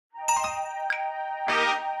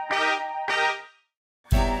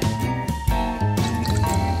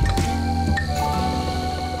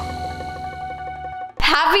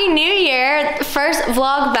Happy New Year. First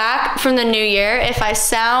vlog back from the new year. If I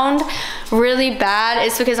sound really bad,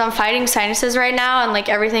 it's because I'm fighting sinuses right now and like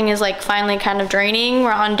everything is like finally kind of draining.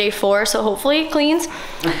 We're on day 4, so hopefully it cleans.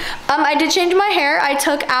 I did change my hair. I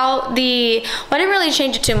took out the, well, I didn't really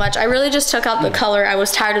change it too much. I really just took out the color. I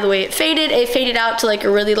was tired of the way it faded. It faded out to like a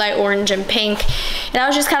really light orange and pink, and I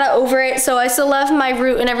was just kind of over it. So I still left my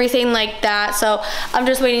root and everything like that. So I'm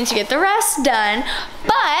just waiting to get the rest done.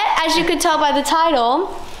 But as you could tell by the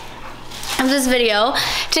title of this video,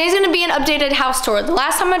 today's gonna be an updated house tour. The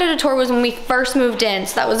last time I did a tour was when we first moved in,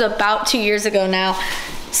 so that was about 2 years ago now.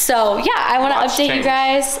 So yeah, I want to update you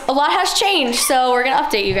guys. A lot has changed, so we're gonna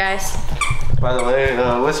update you guys. By the way,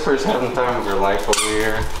 Whisper's having time of her life over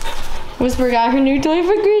here. Whisper got her new toy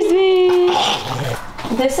for Christmas.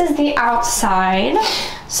 This is the outside.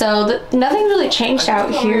 So nothing really changed out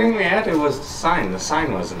here. The only thing we added was the sign. The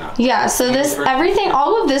sign wasn't up. Yeah, so this, everything,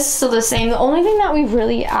 all of this is still the same. The only thing that we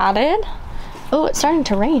really added, oh, it's starting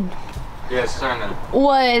to rain. Yeah, it's starting to.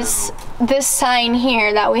 Was this sign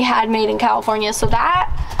here that we had made in California. So that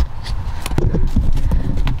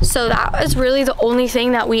was really the only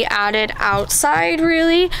thing that we added outside,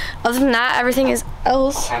 really. Other than that, everything is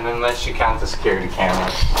else. And unless you count the security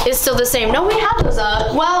camera, it's still the same. No, we had those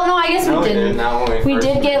up. Well, no, I guess we didn't. We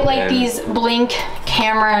did get like these Blink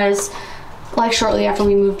cameras like shortly after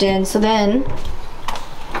we moved in. So then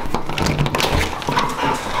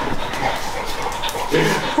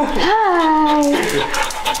hi.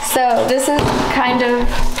 So this is kind of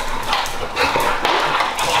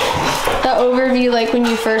the overview like when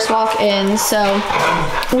you first walk in. So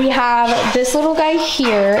we have this little guy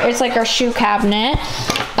here. It's like our shoe cabinet.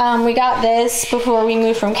 We got this before we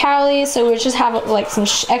moved from Cali, so we just have like some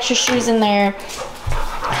extra shoes in there,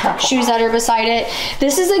 shoes that are beside it.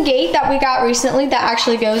 This is a gate that we got recently that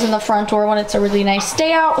actually goes in the front door when it's a really nice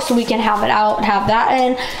day out, so we can have it out, have that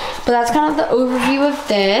in. But that's kind of the overview of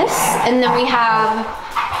this. And then we have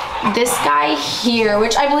this guy here,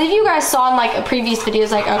 which I believe you guys saw in like a previous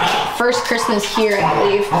videos, like a first Christmas here, I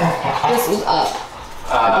believe. This was up,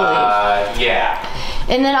 I believe. Yeah.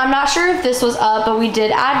 And then I'm not sure if this was up, but we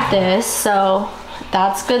did add this, so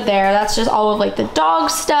that's good there. That's just all of like the dog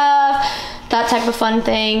stuff, that type of fun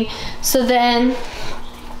thing. So then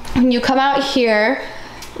when you come out here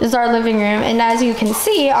is our living room, and as you can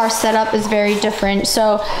see, our setup is very different.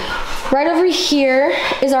 So right over here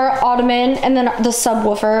is our ottoman, and then the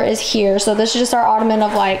subwoofer is here. So this is just our ottoman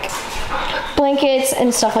of like blankets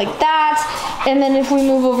and stuff like that. And then if we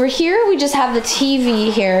move over here, we just have the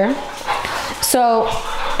TV here. So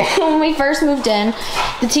when we first moved in,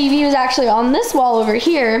 the TV was actually on this wall over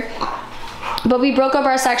here, but we broke up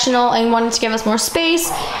our sectional and wanted to give us more space,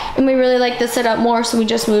 and we really liked the setup more, so we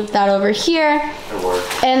just moved that over here.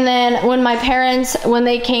 And then when my parents, when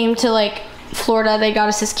they came to like Florida, they got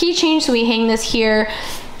us this keychain, so we hang this here.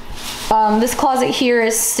 This closet here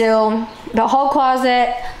is still the hall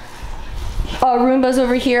closet. Roomba's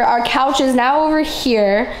over here. Our couch is now over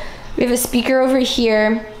here. We have a speaker over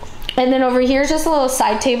here. And then over here is just a little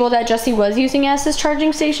side table that Jesse was using as his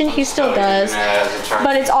charging station. He still does.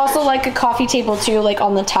 But it's also like a coffee table too, like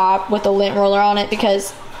on the top with a lint roller on it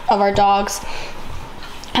because of our dogs.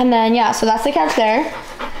 And then yeah, so that's the couch there.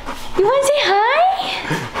 You want to say hi?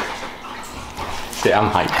 Yeah, I'm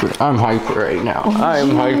hyper. I'm hyper right now.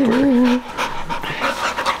 I'm hyper.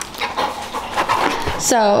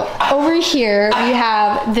 So over here we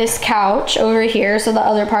have this couch over here, so the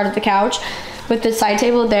other part of the couch with the side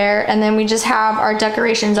table there, and then we just have our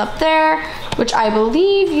decorations up there, which I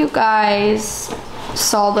believe you guys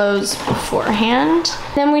saw those beforehand.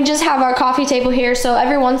 Then we just have our coffee table here, so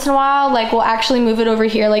every once in a while like we'll actually move it over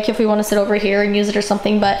here, like if we want to sit over here and use it or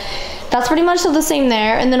something, but that's pretty much still the same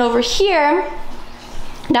there. And then over here,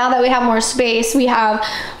 now that we have more space, we have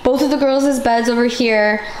both of the girls' beds over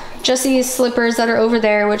here, Jesse's slippers that are over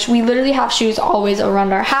there, which we literally have shoes always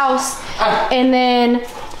around our house. And then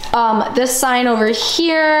this sign over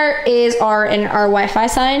here is our Wi-Fi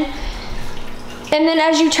sign. And then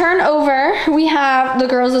as you turn over, we have the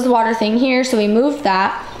girls' water thing here, so we moved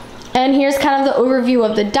that. And here's kind of the overview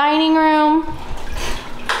of the dining room.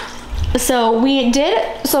 So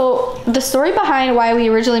the story behind why we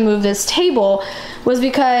originally moved this table was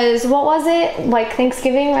because, what was it? Like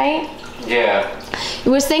Thanksgiving, right? Yeah. It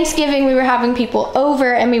was Thanksgiving, we were having people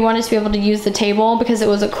over and we wanted to be able to use the table because it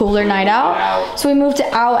was a cooler night out. So we moved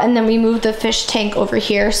it out, and then we moved the fish tank over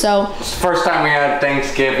here. So it's the first time we had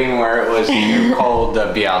Thanksgiving where it was too cold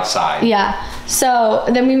to be outside. Yeah. So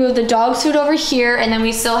then we moved the dog's food over here, and then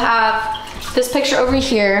we still have this picture over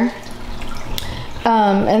here.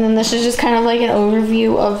 And then this is just kind of like an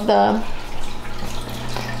overview of the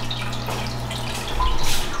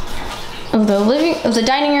of the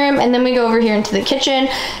dining room, and then we go over here into the kitchen.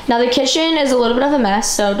 Now the kitchen is a little bit of a mess,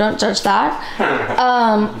 so don't judge that.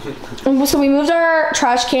 So we moved our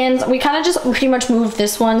trash cans. We kind of just pretty much moved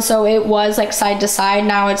this one, so it was like side to side.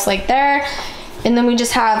 Now it's like there. And then we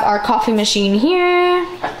just have our coffee machine here.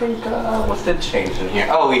 I think, what did change in here?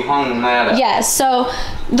 Oh, we hung that up. Yes, so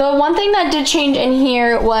the one thing that did change in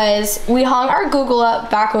here was we hung our Google up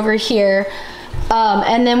back over here.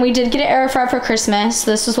 And then we did get an air fryer for Christmas.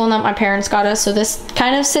 This was one that my parents got us. So this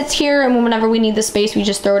kind of sits here, and whenever we need the space, we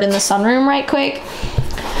just throw it in the sunroom right quick.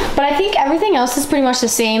 But I think everything else is pretty much the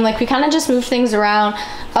same. Like, we kind of just move things around.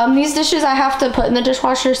 These dishes I have to put in the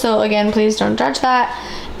dishwasher, so again, please don't judge that.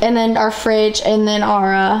 And then our fridge, and then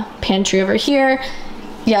our pantry over here.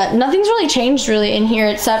 Yeah, nothing's really changed really in here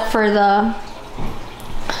except for the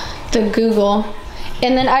Google.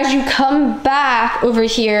 And then as you come back over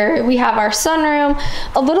here, we have our sunroom.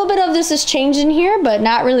 A little bit of this has changed in here, but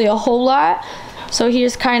not really a whole lot. So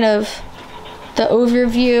here's kind of the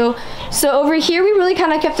overview. So over here, we really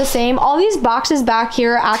kind of kept the same. All these boxes back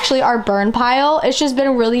here are actually our burn pile. It's just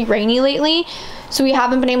been really rainy lately, so we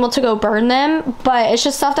haven't been able to go burn them, but it's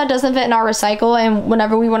just stuff that doesn't fit in our recycle, and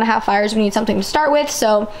whenever we want to have fires, we need something to start with,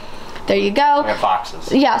 so there you go. We have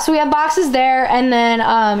boxes. Yeah, so we have boxes there, and then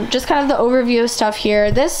just kind of the overview of stuff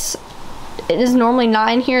here. This is normally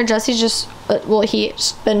not in here. Jesse's just, well,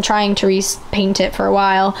 he's been trying to repaint it for a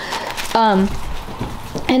while.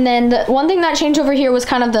 And then the one thing that changed over here was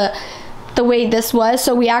kind of the way this was.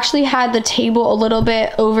 So we actually had the table a little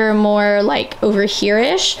bit over more like over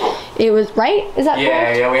here-ish. It was, right? Is that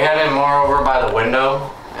correct? Yeah, we had it more over by the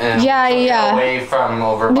window. And yeah. Away from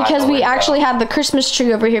over by because the we window. Actually had the Christmas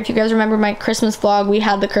tree over here. If you guys remember my Christmas vlog, we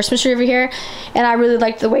had the Christmas tree over here, and I really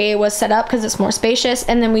liked the way it was set up because it's more spacious.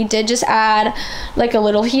 And then we did just add like a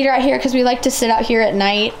little heater out here because we like to sit out here at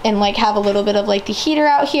night and like have a little bit of like the heater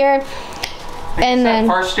out here. And then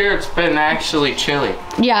first year it's been actually chilly.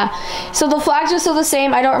 Yeah, so the flags are still the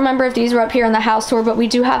same. I don't remember if these were up here in the house tour, but we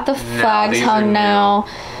do have the flags hung now.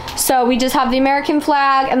 So we just have the American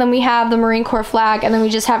flag, and then we have the Marine Corps flag, and then we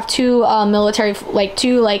just have two military, where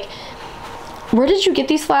did you get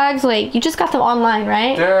these flags? Like, you just got them online,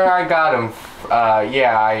 right? There, I got them.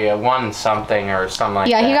 I won something or something like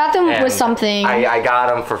that. Yeah, he got them with something. I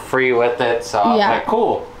got them for free with it, so I was like,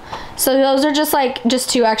 cool. So those are just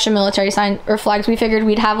two extra military sign or flags. We figured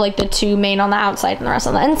we'd have like the two main on the outside and the rest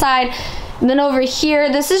on the inside. And then over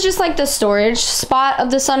here, this is just like the storage spot of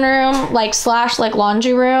the sunroom, / like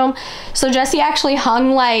laundry room. So Jesse actually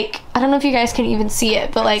hung like, I don't know if you guys can even see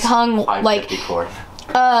it, but like hung like cord.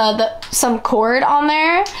 Some cord on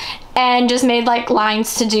there, and just made like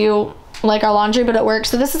lines to do like our laundry, but it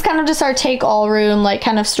works. So this is kind of just our take all room, like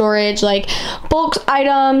kind of storage, like bulk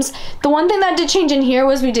items. The one thing that did change in here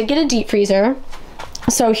was we did get a deep freezer.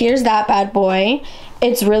 So here's that bad boy.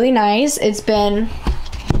 It's really nice. It's been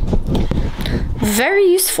very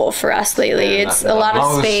useful for us lately. It's a lot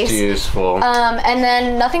of space. Useful. And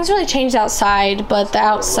then nothing's really changed outside, but the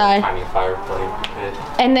outside. Tiny fireplace.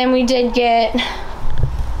 And then we did get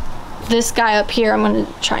this guy up here. I'm gonna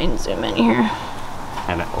try and zoom in here.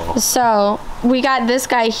 So we got this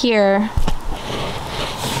guy here,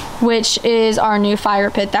 which is our new fire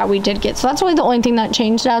pit that we did get. So that's really the only thing that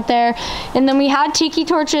changed out there. And then we had tiki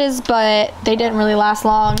torches, but they didn't really last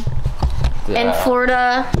long. In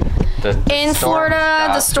Florida,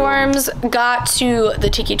 the storms got to the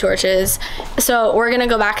tiki torches. So we're gonna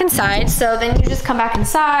go back inside. So then you just come back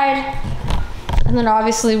inside, and then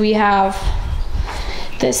obviously we have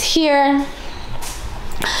this here.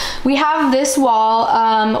 We have this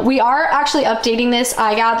wall. We are actually updating this.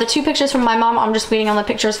 I got the two pictures from my mom. I'm just waiting on the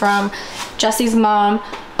pictures from Jesse's mom,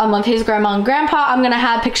 of his grandma and grandpa. I'm gonna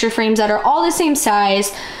have picture frames that are all the same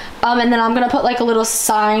size. And then I'm gonna put like a little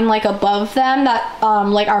sign like above them that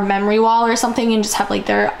like our memory wall or something, and just have like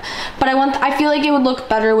their, but I feel like it would look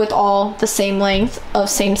better with all the same length of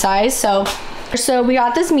same size. So we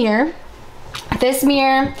got this mirror.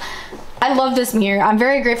 I love this mirror. I'm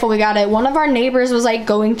very grateful we got it. One of our neighbors was like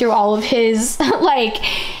going through all of his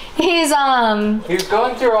he was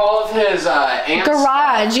going through all of his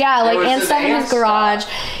garage. Yeah, like ant stuff in his garage.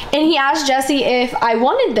 And he asked Jesse if I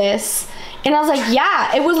wanted this. And I was like,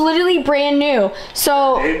 yeah, it was literally brand new.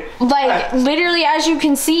 So like literally, as you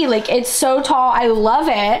can see, like it's so tall. I love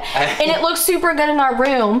it. And it looks super good in our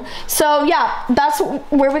room. So yeah, that's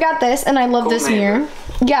where we got this. And I love this mirror.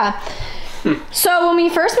 Yeah. So when we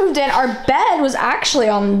first moved in, our bed was actually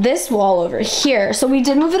on this wall over here. So we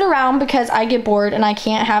did move it around because I get bored and I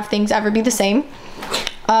can't have things ever be the same.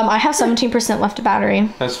 I have 17% left of battery.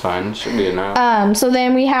 That's fine. Should be enough. So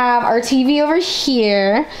then we have our TV over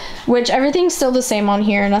here, which everything's still the same on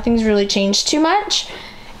here. Nothing's really changed too much.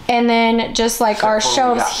 And then just like our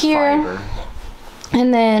shelves here. Fiber.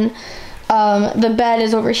 And then the bed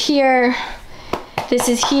is over here. This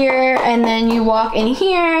is here. And then you walk in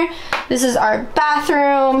here. This is our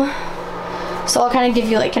bathroom. So I'll kind of give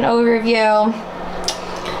you like an overview.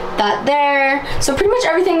 That there. So pretty much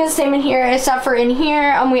everything is the same in here except for in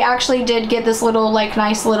here. We actually did get this little like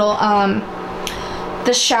nice little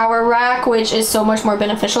the shower rack, which is so much more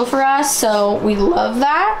beneficial for us. So we love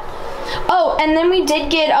that. Oh, and then we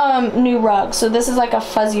did get new rugs. So this is like a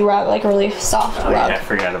fuzzy rug, like a really soft rug. Yeah, I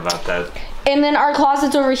forgot about that. And then our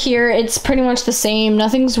closet's over here. It's pretty much the same.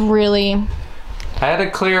 Nothing's really I had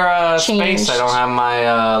to clear space. I don't have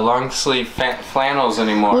my long sleeve flannels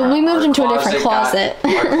anymore. Well, we moved into a different closet.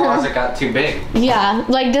 Our closet got too big. Yeah,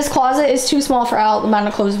 like this closet is too small for the amount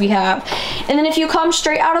of clothes we have. And then if you come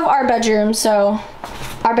straight out of our bedroom, so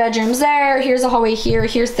our bedroom's there, here's the hallway here,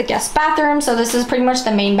 here's the guest bathroom. So this is pretty much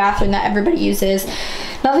the main bathroom that everybody uses.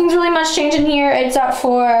 Nothing's really much changing here except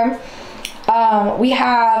for we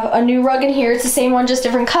have a new rug in here. It's the same one, just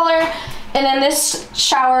different color. And then this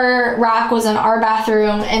shower rack was in our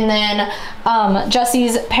bathroom. And then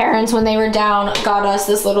Jesse's parents, when they were down, got us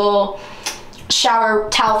this little shower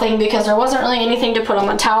towel thing because there wasn't really anything to put on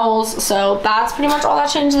the towels. So that's pretty much all that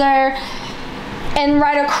changed there. And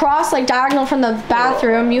right across, like diagonal from the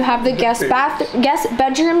bathroom, you have the guest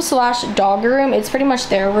bedroom slash dog room. It's pretty much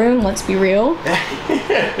their room, let's be real.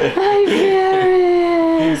 Hi,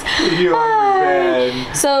 Paris.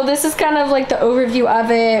 Hi. So this is kind of like the overview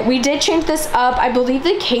of it. We did change this up. I believe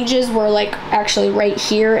the cages were like actually right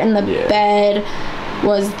here, and the bed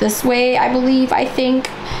was this way, I think.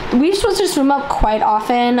 We switch this room up quite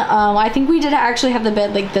often. I think we did actually have the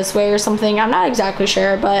bed like this way or something. I'm not exactly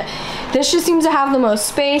sure, but this just seems to have the most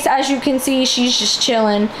space. As you can see, she's just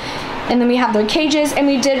chilling. And then we have their cages, and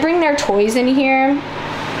we did bring their toys in here.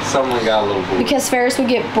 Someone got a little bored. Because Ferris would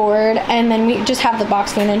get bored, and then we just have the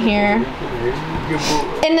box fan in here.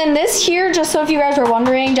 And then this here, just so if you guys were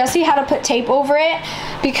wondering, Jesse had to put tape over it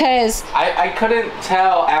because I couldn't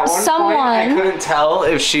tell at one point. I couldn't tell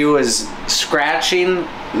if she was scratching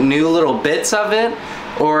new little bits of it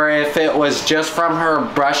or if it was just from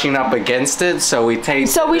her brushing up against it. So we taped.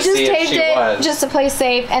 So we just taped it just to play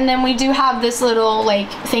safe. And then we do have this little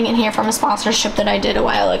like thing in here from a sponsorship that I did a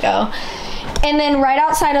while ago. And then right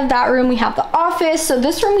outside of that room, we have the office. So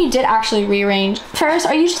this room we did actually rearrange. Ferris,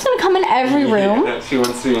 are you just gonna come in every room? Yeah, she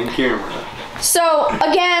wants to be in camera. So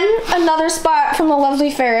again, another spot from the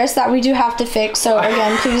lovely Ferris that we do have to fix. So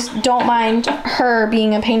again, please don't mind her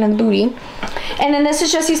being a pain in the booty. And then this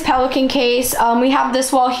is Jesse's Pelican case. We have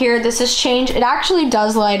this wall here. This has changed. It actually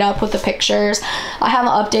does light up with the pictures. I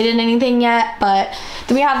haven't updated anything yet, but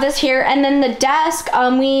then we have this here. And then the desk,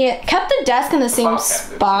 we kept the desk in the same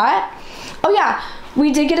spot. Oh yeah,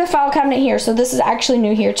 we did get a file cabinet here, so this is actually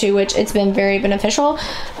new here too, which it's been very beneficial.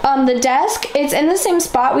 The desk, it's in the same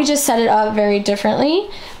spot, we just set it up very differently.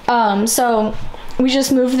 So we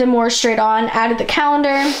just moved them more straight on, added the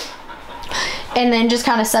calendar, and then just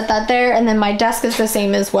kind of set that there. And then my desk is the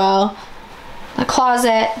same as well. The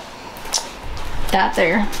closet, that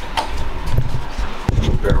there.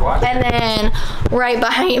 And then right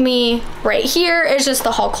behind me, right here, is just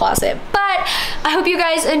the hall closet. But I hope you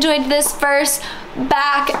guys enjoyed this first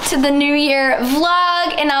back to the new year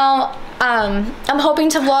vlog. And I'm hoping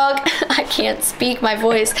to vlog, I can't speak, my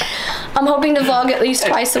voice. I'm hoping to vlog at least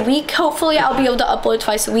twice a week. Hopefully I'll be able to upload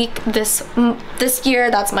twice a week this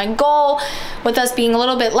year. That's my goal, with us being a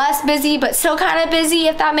little bit less busy, but still kind of busy,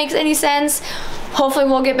 if that makes any sense. Hopefully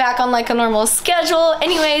we'll get back on like a normal schedule.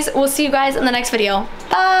 Anyways, we'll see you guys in the next video.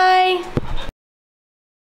 Bye.